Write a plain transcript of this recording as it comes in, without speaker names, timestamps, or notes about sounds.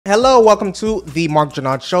Hello, welcome to the Mark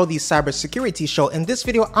Janard Show, the cybersecurity show. In this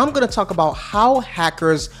video, I'm going to talk about how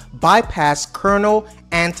hackers bypass kernel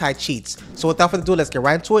anti-cheats. So without further ado, let's get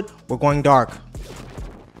right into it. We're going dark.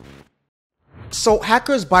 So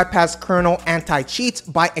hackers bypass kernel anti-cheats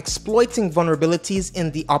by exploiting vulnerabilities in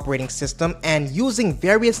the operating system and using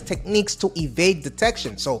various techniques to evade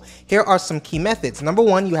detection. So here are some key methods. Number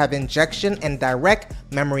one, you have injection and direct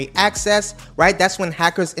memory access, right? That's when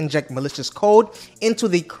hackers inject malicious code into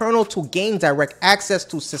the kernel to gain direct access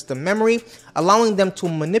to system memory, allowing them to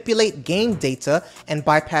manipulate game data and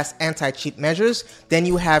bypass anti-cheat measures. Then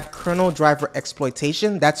you have kernel driver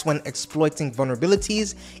exploitation. That's when exploiting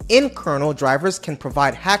vulnerabilities in kernel drivers can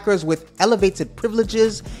provide hackers with elevated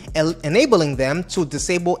privileges, enabling them to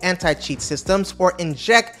disable anti-cheat systems or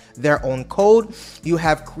inject their own code. You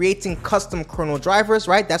have creating custom kernel drivers,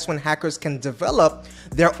 right? That's when hackers can develop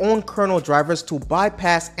their own kernel drivers to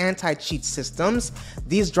bypass anti-cheat systems.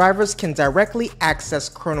 These drivers can directly access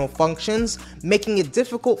kernel functions, making it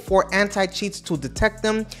difficult for anti-cheats to detect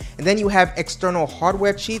them. And then you have external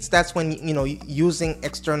hardware cheats. That's when, using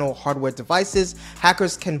external hardware devices,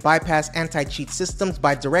 hackers can bypass anti-cheat systems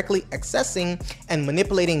by directly accessing and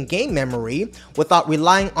manipulating game memory without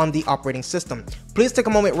relying on the operating system. Please take a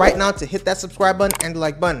moment right now to hit that subscribe button and the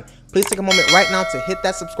like button. Please take a moment right now to hit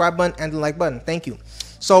that subscribe button and the like button. Thank you.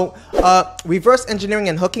 So reverse engineering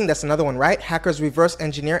and hooking, that's another one, right? Hackers reverse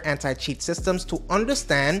engineer anti-cheat systems to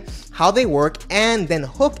understand how they work and then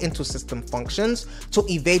hook into system functions to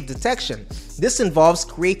evade detection. This involves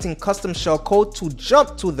creating custom shell code to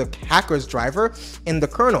jump to the hacker's driver in the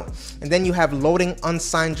kernel. And then you have loading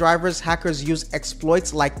unsigned drivers. Hackers use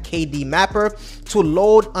exploits like KD Mapper to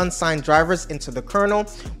load unsigned drivers into the kernel,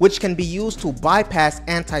 which can be used to bypass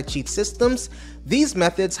anti-cheat systems. These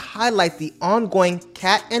methods highlight the ongoing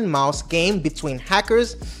cat and mouse game between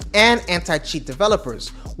hackers and anti-cheat developers,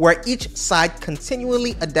 where each side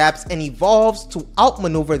continually adapts and evolves to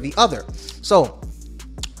outmaneuver the other. So,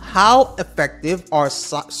 how effective are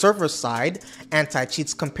server-side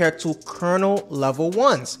anti-cheats compared to kernel level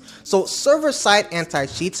ones? So server-side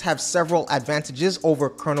anti-cheats have several advantages over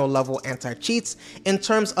kernel level anti-cheats in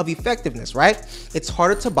terms of effectiveness, right? It's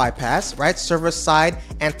harder to bypass, right? Server-side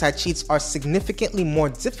anti-cheats are significantly more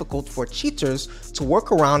difficult for cheaters to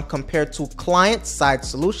work around compared to client-side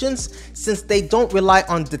solutions, since they don't rely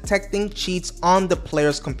on detecting cheats on the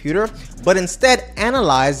player's computer, but instead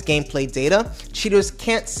analyze gameplay data. Cheaters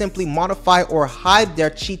can't simply modify or hide their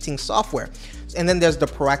cheating software. And then there's the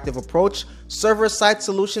proactive approach. Server-side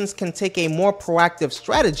solutions can take a more proactive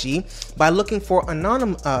strategy by looking for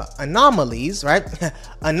anomalies, right?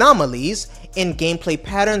 Anomalies in gameplay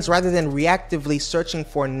patterns rather than reactively searching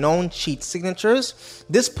for known cheat signatures.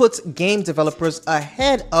 This puts game developers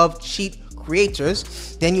ahead of cheat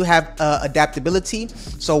creators. Then you have adaptability.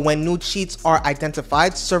 So when new cheats are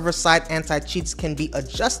identified, server-side anti-cheats can be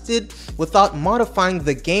adjusted without modifying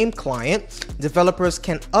the game client. Developers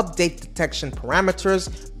can update detection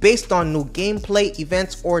parameters based on new gameplay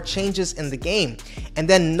events or changes in the game. And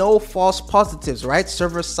then no false positives, right?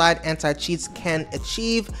 Server-side anti-cheats can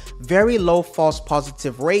achieve very low false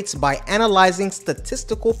positive rates by analyzing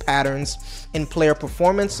statistical patterns in player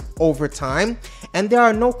performance over time. And there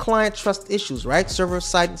are no client trust issues, right?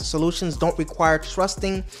 Server-side solutions don't require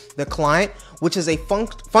trusting the client, which is a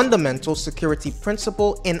fundamental security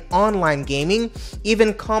principle in online gaming.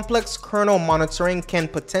 Even complex kernel monitoring can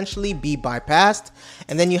potentially be bypassed.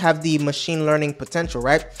 And then you have the machine learning potential,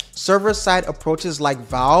 right? Server-side approaches like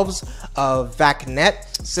Valve's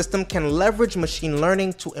VACnet system can leverage machine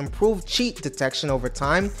learning to improve cheat detection over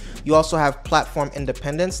time. You also have platform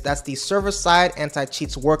independence. That's the server-side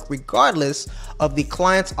anti-cheats work regardless of the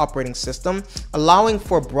client's operating system, allowing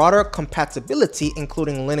for broader compatibility,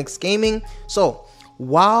 including Linux gaming. So,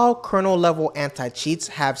 while kernel level anti-cheats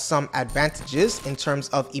have some advantages in terms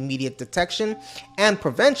of immediate detection and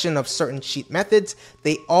prevention of certain cheat methods,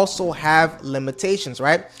 they also have limitations,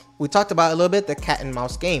 right? We talked about a little bit the cat and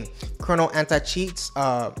mouse game. Kernel anti-cheats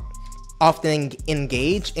often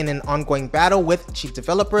engage in an ongoing battle with cheat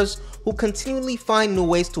developers who continually find new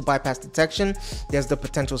ways to bypass detection. There's the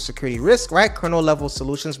potential security risk, right? Kernel level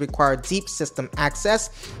solutions require deep system access,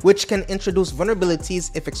 which can introduce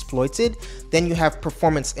vulnerabilities if exploited. Then you have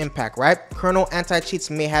performance impact, right? Kernel anti-cheats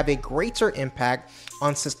may have a greater impact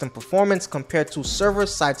on system performance compared to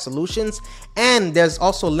server-side solutions, and there's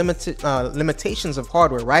also limitations of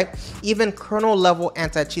hardware, right? Even kernel level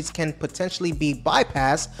anti-cheats can potentially be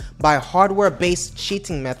bypassed by hardware-based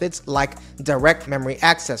cheating methods like direct memory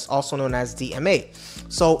access, also known as DMA.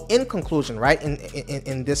 So in conclusion, right,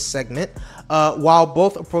 in this segment, while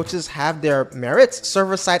both approaches have their merits,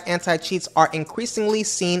 server-side anti-cheats are increasingly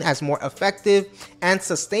seen as more effective and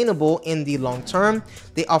sustainable in the long term.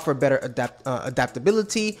 They offer better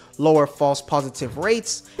adaptability, lower false positive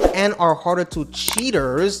rates, and are harder to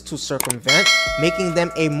cheaters to circumvent, making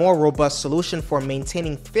them a more robust solution for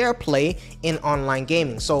maintaining fair play in online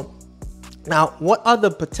gaming. So now, what are the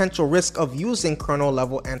potential risks of using kernel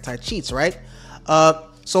level anti-cheats, right?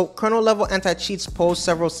 So kernel level anti-cheats pose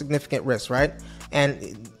several significant risks, right?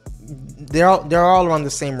 And they're all around the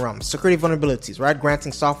same realm. Security vulnerabilities, right?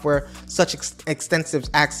 Granting software such extensive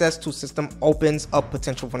access to system opens up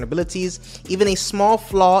potential vulnerabilities. Even a small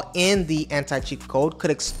flaw in the anti-cheat code could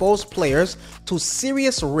expose players to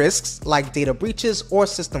serious risks like data breaches or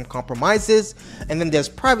system compromises. And then there's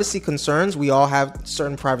privacy concerns. We all have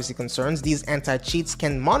certain privacy concerns. These anti-cheats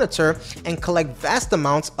can monitor and collect vast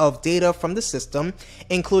amounts of data from the system,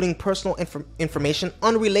 including personal information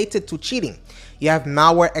unrelated to cheating. You have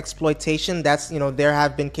malware exploitation. That's, there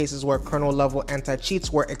have been cases where kernel level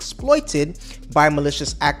anti-cheats were exploited by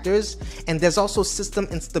malicious actors. And there's also system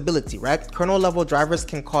instability, right? Kernel level drivers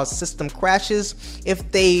can cause system crashes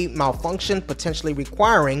if they malfunction, potentially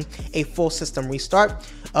requiring a full system restart.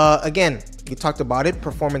 Again, we talked about it,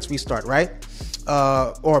 performance restart, right?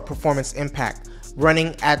 Or performance impact.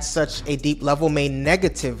 Running at such a deep level may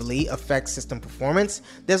negatively affect system performance.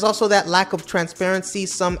 There's also that lack of transparency.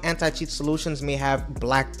 Some anti-cheat solutions may have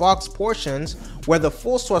black box portions where the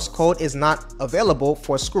full source code is not available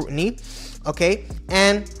for scrutiny. Okay,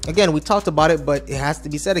 and again, we talked about it, but it has to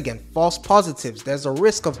be said again. False positives. There's a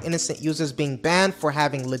risk of innocent users being banned for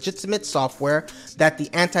having legitimate software that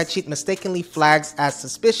the anti-cheat mistakenly flags as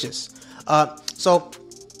suspicious. So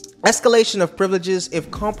escalation of privileges.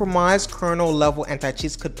 If compromised, kernel level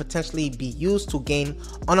anti-cheats could potentially be used to gain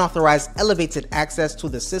unauthorized elevated access to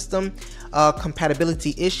the system.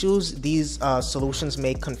 Compatibility issues. These solutions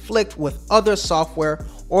may conflict with other software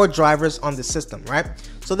or drivers on the system, right?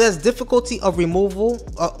 So there's difficulty of removal,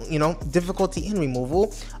 difficulty in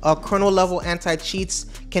removal. Kernel level anti-cheats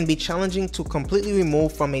can be challenging to completely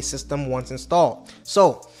remove from a system once installed.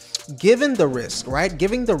 So given the risk, right?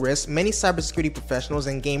 Given the risk, many cybersecurity professionals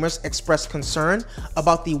and gamers express concern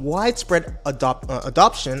about the widespread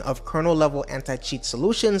adoption of kernel-level anti-cheat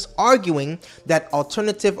solutions, arguing that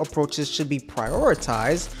alternative approaches should be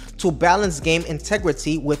prioritized to balance game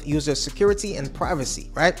integrity with user security and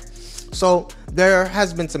privacy, right? So there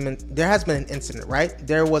has been an incident, right?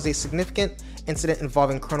 There was a significant incident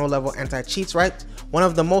involving kernel level anti-cheats, right? One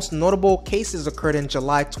of the most notable cases occurred in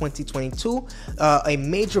July 2022. A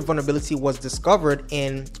major vulnerability was discovered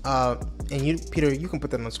in, Peter, you can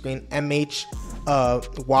put that on screen,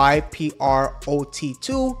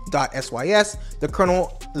 MHYPROT2.sys, the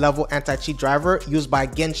kernel level anti-cheat driver used by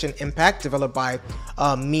Genshin Impact, developed by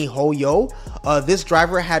MiHoYo. This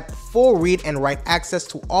driver had full read and write access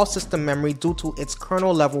to all system memory due to its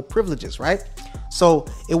kernel level privileges, right? So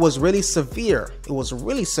it was really severe. It was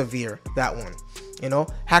really severe, that one.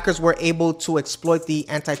 Hackers were able to exploit the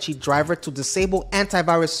anti-cheat driver to disable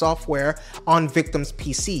antivirus software on victims'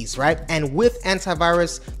 PCs, right? And with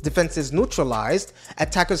antivirus defenses neutralized,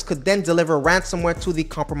 attackers could then deliver ransomware to the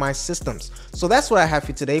compromised systems. So that's what I have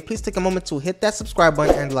for you today. Please take a moment to hit that subscribe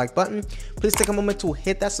button and like button. Please take a moment to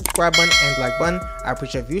hit that subscribe button and like button. I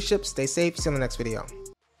appreciate viewership. Stay safe. See you in the next video.